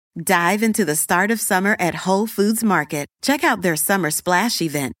Dive into the start of summer at Whole Foods Market. Check out their Summer Splash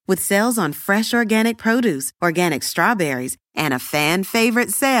event with sales on fresh organic produce, organic strawberries, and a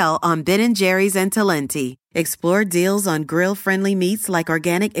fan-favorite sale on Ben & Jerry's and Talenti. Explore deals on grill-friendly meats like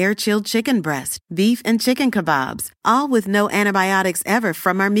organic air-chilled chicken breast, beef and chicken kebabs, all with no antibiotics ever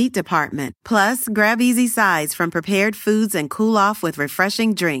from our meat department. Plus, grab easy sides from prepared foods and cool off with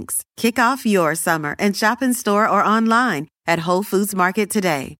refreshing drinks. Kick off your summer and shop in store or online at Whole Foods Market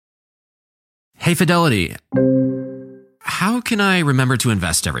today. Hey, Fidelity. How can I remember to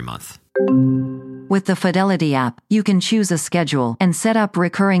invest every month? With the Fidelity app, you can choose a schedule and set up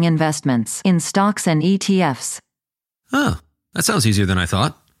recurring investments in stocks and ETFs. Oh, that sounds easier than I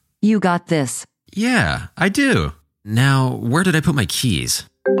thought. You got this. Yeah, I do. Now, where did I put my keys?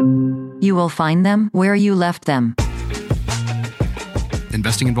 You will find them where you left them.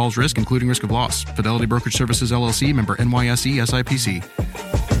 Investing involves risk, including risk of loss. Fidelity Brokerage Services, LLC, member NYSE, SIPC.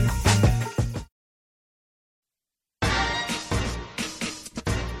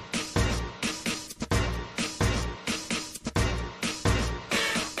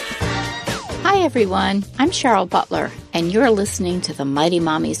 Hi everyone, I'm Cheryl Butler, and you're listening to the Mighty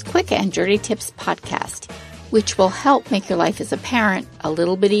Mommy's Quick and Dirty Tips podcast, which will help make your life as a parent a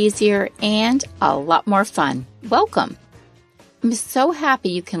little bit easier and a lot more fun. Welcome! I'm so happy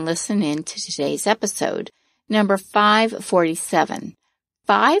you can listen in to today's episode, number 547,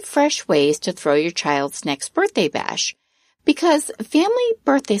 5 Fresh Ways to Throw Your Child's Next Birthday Bash, because family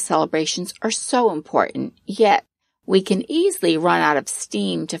birthday celebrations are so important, yet we can easily run out of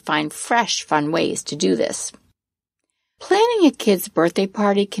steam to find fresh, fun ways to do this. Planning a kid's birthday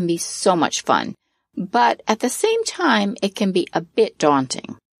party can be so much fun, but at the same time, it can be a bit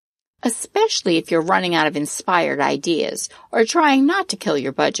daunting, especially if you're running out of inspired ideas or trying not to kill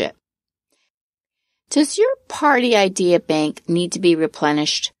your budget. Does your party idea bank need to be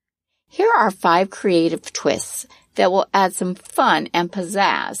replenished? Here are 5 creative twists that will add some fun and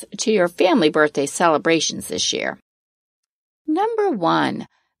pizzazz to your family birthday celebrations this year. Number 1,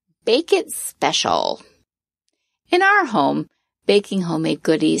 bake it special. In our home, baking homemade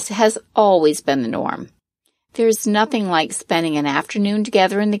goodies has always been the norm. There's nothing like spending an afternoon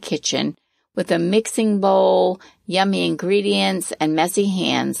together in the kitchen with a mixing bowl, yummy ingredients, and messy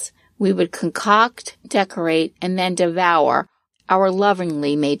hands. We would concoct, decorate, and then devour our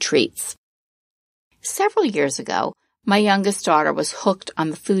lovingly made treats. Several years ago, my youngest daughter was hooked on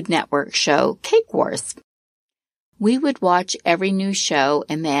the Food Network show Cake Wars. We would watch every new show,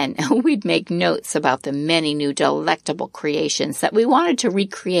 and then we'd make notes about the many new delectable creations that we wanted to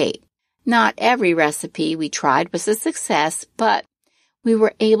recreate. Not every recipe we tried was a success, but we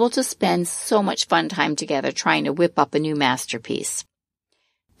were able to spend so much fun time together trying to whip up a new masterpiece.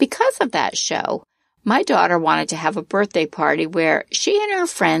 Because of that show, my daughter wanted to have a birthday party where she and her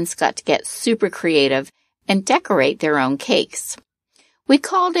friends got to get super creative and decorate their own cakes. We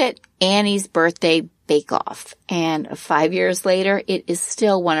called it Annie's Birthday Bake-Off, and 5 years later, it is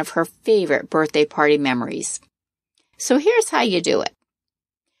still one of her favorite birthday party memories. So here's how you do it.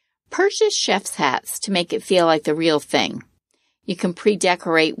 Purchase chef's hats to make it feel like the real thing. You can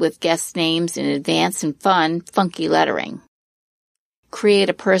pre-decorate with guest names in advance and fun, funky lettering. Create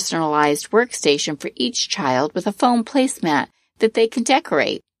a personalized workstation for each child with a foam placemat that they can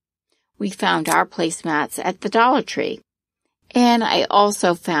decorate. We found our placemats at the Dollar Tree. And I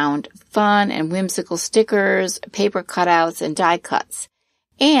also found fun and whimsical stickers, paper cutouts, and die cuts,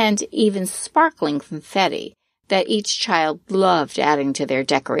 and even sparkling confetti that each child loved adding to their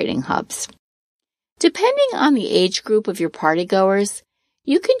decorating hubs. Depending on the age group of your partygoers,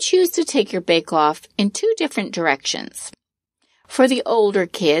 you can choose to take your bake-off in 2 different directions. For the older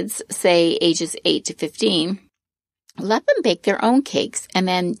kids, say ages 8 to 15, let them bake their own cakes and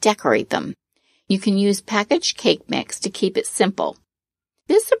then decorate them. You can use packaged cake mix to keep it simple.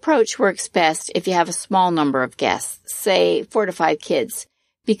 This approach works best if you have a small number of guests, say 4 to 5 kids,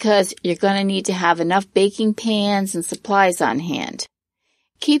 because you're going to need to have enough baking pans and supplies on hand.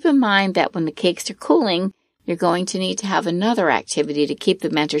 Keep in mind that when the cakes are cooling, you're going to need to have another activity to keep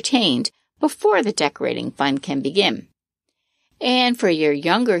them entertained before the decorating fun can begin. And for your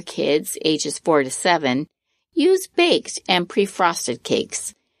younger kids, ages 4 to 7, use baked and pre-frosted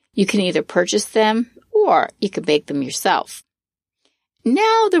cakes. You can either purchase them or you can bake them yourself.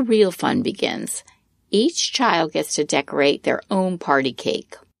 Now the real fun begins. Each child gets to decorate their own party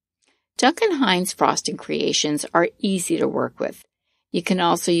cake. Duncan Hines frosting creations are easy to work with. You can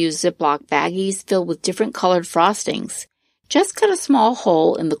also use Ziploc baggies filled with different colored frostings. Just cut a small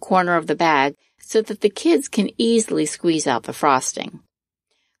hole in the corner of the bag so that the kids can easily squeeze out the frosting.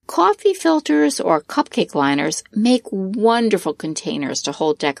 Coffee filters or cupcake liners make wonderful containers to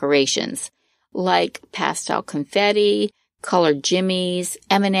hold decorations, like pastel confetti, colored jimmies,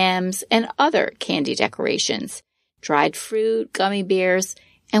 M&Ms, and other candy decorations, dried fruit, gummy bears,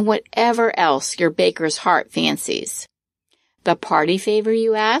 and whatever else your baker's heart fancies. The party favor,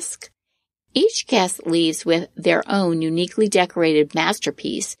 you ask? Each guest leaves with their own uniquely decorated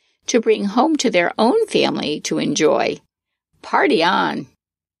masterpiece to bring home to their own family to enjoy. Party on!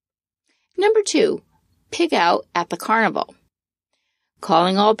 Number 2, pig out at the carnival.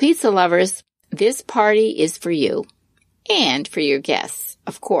 Calling all pizza lovers, this party is for you. And for your guests,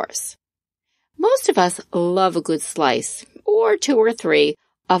 of course. Most of us love a good slice, or 2 or 3,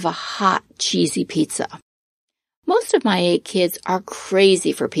 of a hot, cheesy pizza. Most of my 8 kids are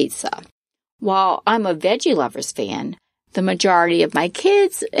crazy for pizza. While I'm a veggie lovers fan, the majority of my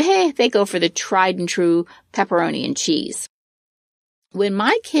kids, they go for the tried and true pepperoni and cheese. When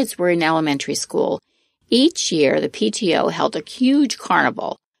my kids were in elementary school, each year the PTO held a huge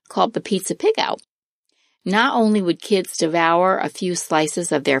carnival called the Pizza Pig Out. Not only would kids devour a few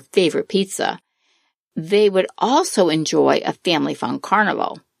slices of their favorite pizza, they would also enjoy a family fun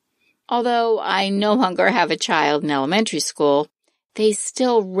carnival. Although I no longer have a child in elementary school, they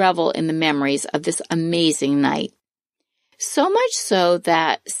still revel in the memories of this amazing night. So much so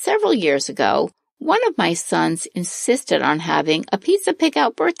that several years ago, one of my sons insisted on having a Pizza Pig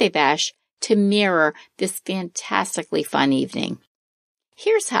Out birthday bash to mirror this fantastically fun evening.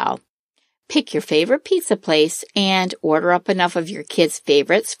 Here's how. Pick your favorite pizza place and order up enough of your kids'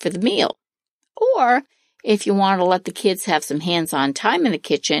 favorites for the meal. Or, if you want to let the kids have some hands-on time in the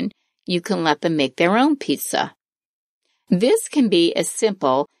kitchen, you can let them make their own pizza. This can be as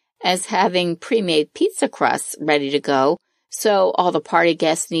simple as having pre-made pizza crusts ready to go, so all the party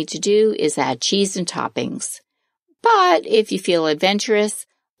guests need to do is add cheese and toppings. But if you feel adventurous,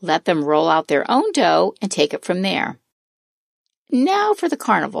 let them roll out their own dough and take it from there. Now for the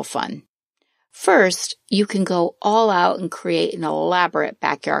carnival fun. First, you can go all out and create an elaborate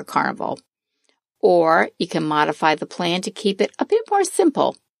backyard carnival. Or you can modify the plan to keep it a bit more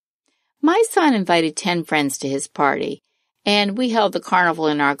simple. My son invited 10 friends to his party, and we held the carnival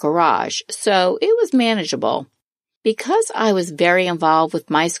in our garage, so it was manageable. Because I was very involved with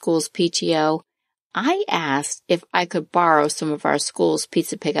my school's PTO, I asked if I could borrow some of our school's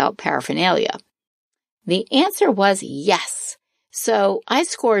Pizza Pig Out paraphernalia. The answer was yes, so I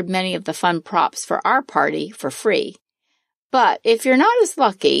scored many of the fun props for our party for free. But if you're not as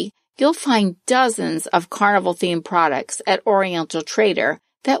lucky, you'll find dozens of carnival-themed products at Oriental Trader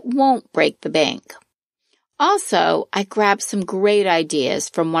that won't break the bank. Also, I grabbed some great ideas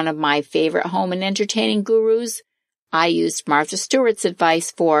from one of my favorite home and entertaining gurus. I used Martha Stewart's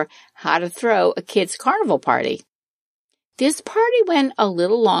advice for how to throw a kid's carnival party. This party went a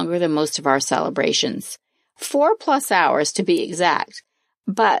little longer than most of our celebrations, 4+ hours to be exact.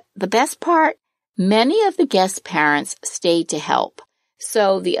 But the best part, many of the guests' parents stayed to help.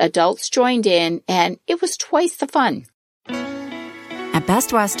 So the adults joined in, and it was twice the fun. At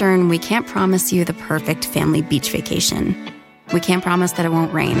Best Western, we can't promise you the perfect family beach vacation. We can't promise that it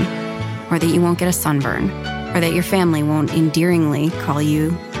won't rain, or that you won't get a sunburn, or that your family won't endearingly call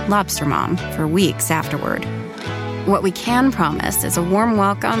you Lobster Mom for weeks afterward. What we can promise is a warm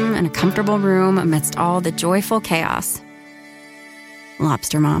welcome and a comfortable room amidst all the joyful chaos.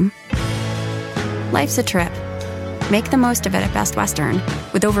 Lobster Mom. Life's a trip. Make the most of it at Best Western,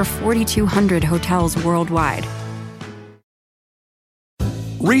 with over 4,200 hotels worldwide.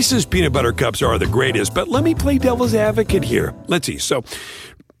 Reese's peanut butter cups are the greatest, but let me play devil's advocate here. Let's see. So,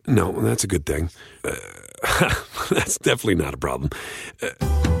 no, that's a good thing. That's definitely not a problem.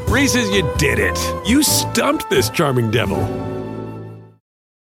 Reese's, you did it. You stumped this charming devil.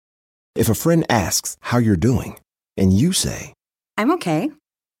 If a friend asks how you're doing, and you say, I'm okay.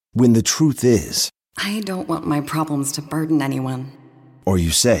 When the truth is, I don't want my problems to burden anyone. Or you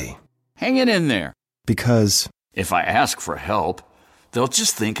say, hang it in there. Because if I ask for help, they'll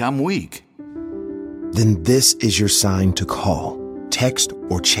just think I'm weak. Then this is your sign to call, text,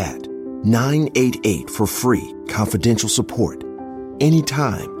 or chat 988 for free, confidential support.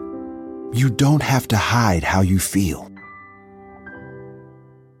 Anytime. You don't have to hide how you feel.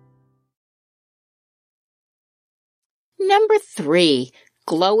 Number 3,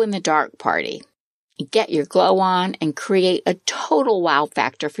 glow-in-the-dark party. Get your glow on and create a total wow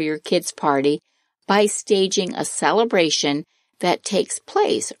factor for your kids' party by staging a celebration that takes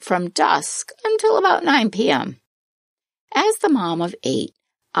place from dusk until about 9 p.m. As the mom of 8,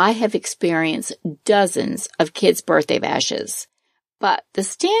 I have experienced dozens of kids' birthday bashes, but the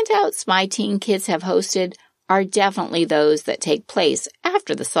standouts my teen kids have hosted are definitely those that take place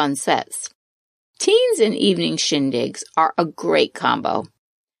after the sun sets. Teens and evening shindigs are a great combo.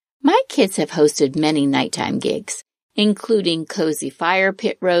 My kids have hosted many nighttime gigs, including cozy fire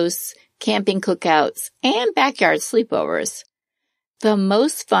pit roasts, camping cookouts, and backyard sleepovers. The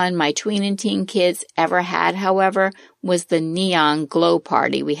most fun my tween and teen kids ever had, however, was the neon glow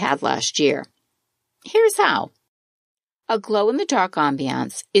party we had last year. Here's how. A glow-in-the-dark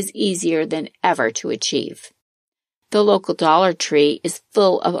ambiance is easier than ever to achieve. The local Dollar Tree is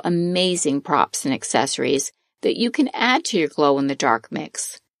full of amazing props and accessories that you can add to your glow-in-the-dark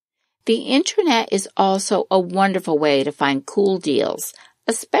mix. The internet is also a wonderful way to find cool deals,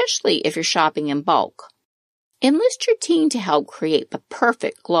 especially if you're shopping in bulk. Enlist your teen to help create the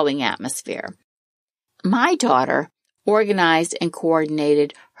perfect glowing atmosphere. My daughter organized and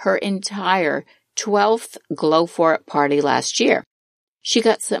coordinated her entire 12th Glow For It party last year. She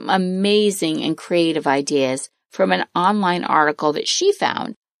got some amazing and creative ideas from an online article that she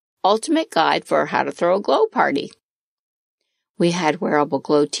found, Ultimate Guide for How to Throw a Glow Party. We had wearable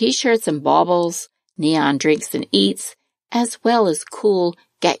glow t-shirts and baubles, neon drinks and eats, as well as cool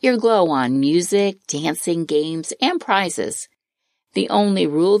Get Your Glow On music, dancing, games, and prizes. The only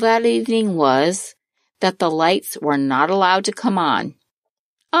rule that evening was that the lights were not allowed to come on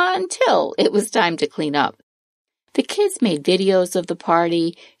until it was time to clean up. The kids made videos of the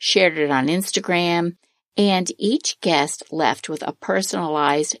party, shared it on Instagram, and each guest left with a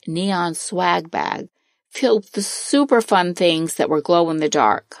personalized neon swag bag filled with the super fun things that were glow in the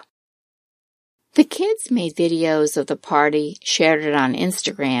dark. The kids made videos of the party, shared it on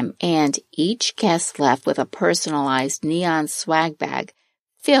Instagram, and each guest left with a personalized neon swag bag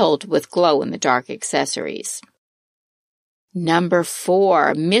filled with glow-in-the-dark accessories. Number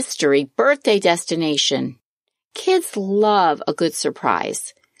 4, mystery birthday destination. Kids love a good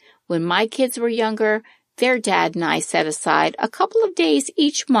surprise. When my kids were younger, their dad and I set aside a couple of days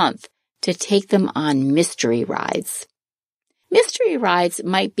each month to take them on mystery rides. Mystery rides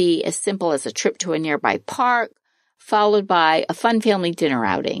might be as simple as a trip to a nearby park, followed by a fun family dinner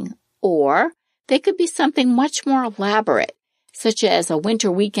outing, or they could be something much more elaborate, such as a winter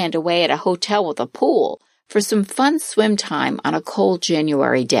weekend away at a hotel with a pool for some fun swim time on a cold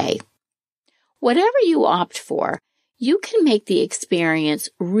January day. Whatever you opt for, you can make the experience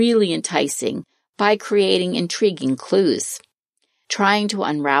really enticing by creating intriguing clues. Trying to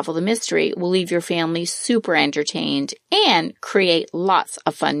unravel the mystery will leave your family super entertained and create lots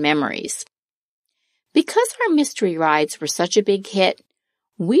of fun memories. Because our mystery rides were such a big hit,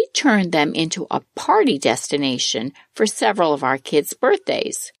 we turned them into a party destination for several of our kids'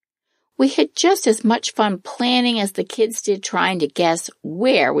 birthdays. We had just as much fun planning as the kids did trying to guess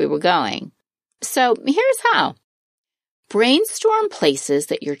where we were going. So here's how. Brainstorm places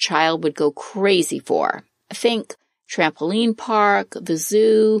that your child would go crazy for. Think trampoline park, the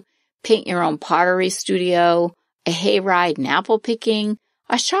zoo, paint your own pottery studio, a hayride and apple picking,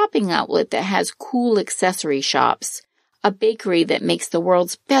 a shopping outlet that has cool accessory shops, a bakery that makes the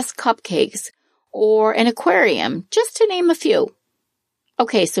world's best cupcakes, or an aquarium, just to name a few.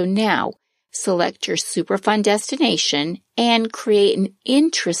 Okay, so now select your super fun destination and create an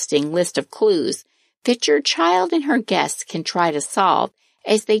interesting list of clues that your child and her guests can try to solve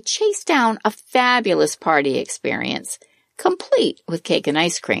as they chase down a fabulous party experience, complete with cake and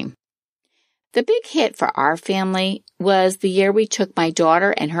ice cream. The big hit for our family was the year we took my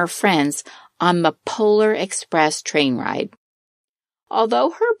daughter and her friends on the Polar Express train ride.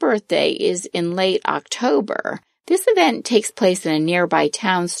 Although her birthday is in late October, this event takes place in a nearby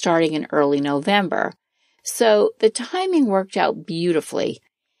town starting in early November, so the timing worked out beautifully.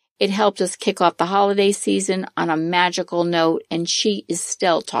 It helped us kick off the holiday season on a magical note, and she is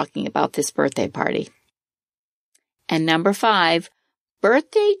still talking about this birthday party. And number 5,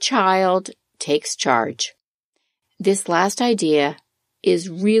 birthday child takes charge. This last idea is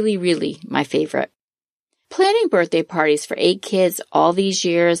really my favorite. Planning birthday parties for 8 kids all these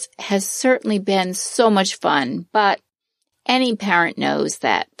years has certainly been so much fun, but any parent knows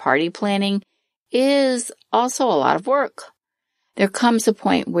that party planning is also a lot of work. There comes a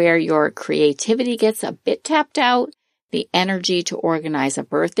point where your creativity gets a bit tapped out, the energy to organize a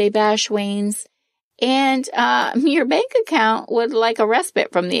birthday bash wanes, and your bank account would like a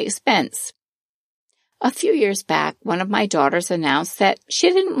respite from the expense. A few years back, one of my daughters announced that she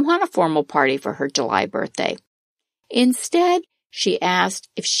didn't want a formal party for her July birthday. Instead, she asked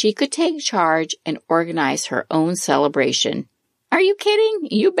if she could take charge and organize her own celebration. Are you kidding?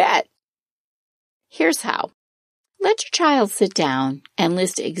 You bet. Here's how. Let your child sit down and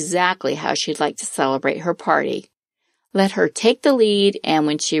list exactly how she'd like to celebrate her party. Let her take the lead, and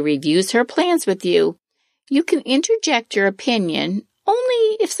when she reviews her plans with you, You can interject your opinion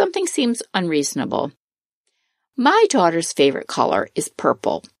only if something seems unreasonable. My daughter's favorite color is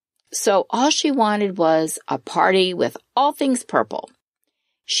purple, so all she wanted was a party with all things purple.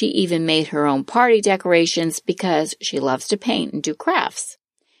 She even made her own party decorations because she loves to paint and do crafts.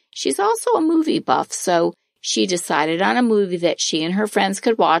 She's also a movie buff, so she decided on a movie that she and her friends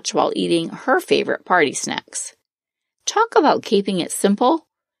could watch while eating her favorite party snacks. Talk about keeping it simple.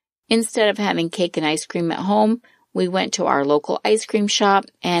 Instead of having cake and ice cream at home, we went to our local ice cream shop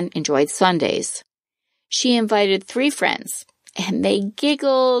and enjoyed sundaes. She invited 3 friends, and they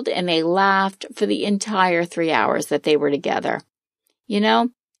giggled and they laughed for the entire 3 hours that they were together. You know,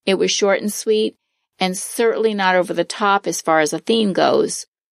 it was short and sweet, and certainly not over the top as far as a theme goes,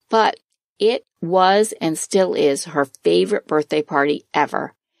 but it was and still is her favorite birthday party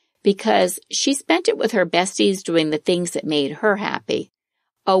ever, because she spent it with her besties doing the things that made her happy.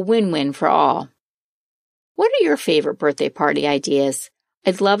 A win-win for all. What are your favorite birthday party ideas?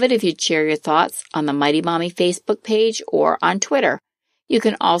 I'd love it if you'd share your thoughts on the Mighty Mommy Facebook page or on Twitter. You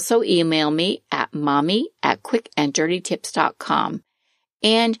can also email me at mommy@quickanddirtytips.com.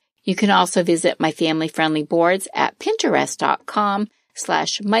 And you can also visit my family-friendly boards at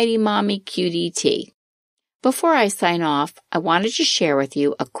pinterest.com/mightymommyqdt. Before I sign off, I wanted to share with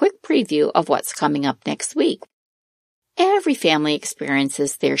you a quick preview of what's coming up next week. Every family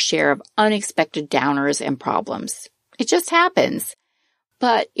experiences their share of unexpected downers and problems. It just happens.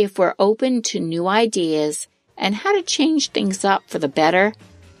 But if we're open to new ideas and how to change things up for the better,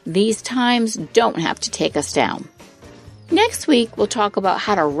 these times don't have to take us down. Next week, we'll talk about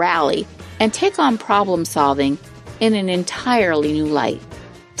how to rally and take on problem solving in an entirely new light.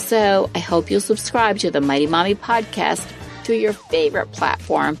 So I hope you'll subscribe to the Mighty Mommy podcast through your favorite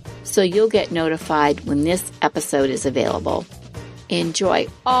platform so you'll get notified when this episode is available. Enjoy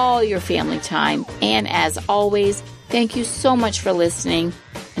all your family time, and as always, thank you so much for listening.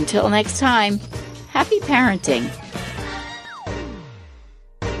 Until next time, happy parenting.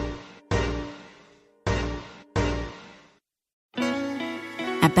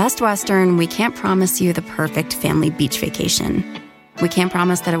 At Best Western, we can't promise you the perfect family beach vacation. We can't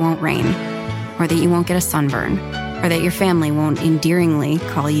promise that it won't rain, or that you won't get a sunburn, or that your family won't endearingly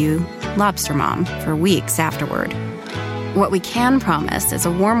call you Lobster Mom for weeks afterward. What we can promise is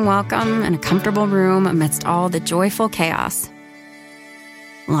a warm welcome and a comfortable room amidst all the joyful chaos.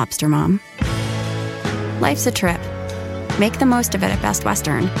 Lobster Mom. Life's a trip. Make the most of it at Best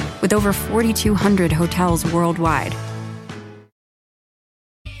Western, with over 4,200 hotels worldwide.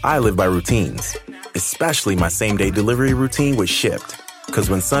 I live by routines, especially my same-day delivery routine with Shipt. Because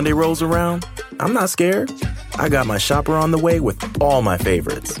when Sunday rolls around, I'm not scared. I got my shopper on the way with all my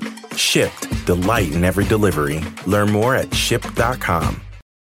favorites. Shipt, delight in every delivery. Learn more at Shipt.com.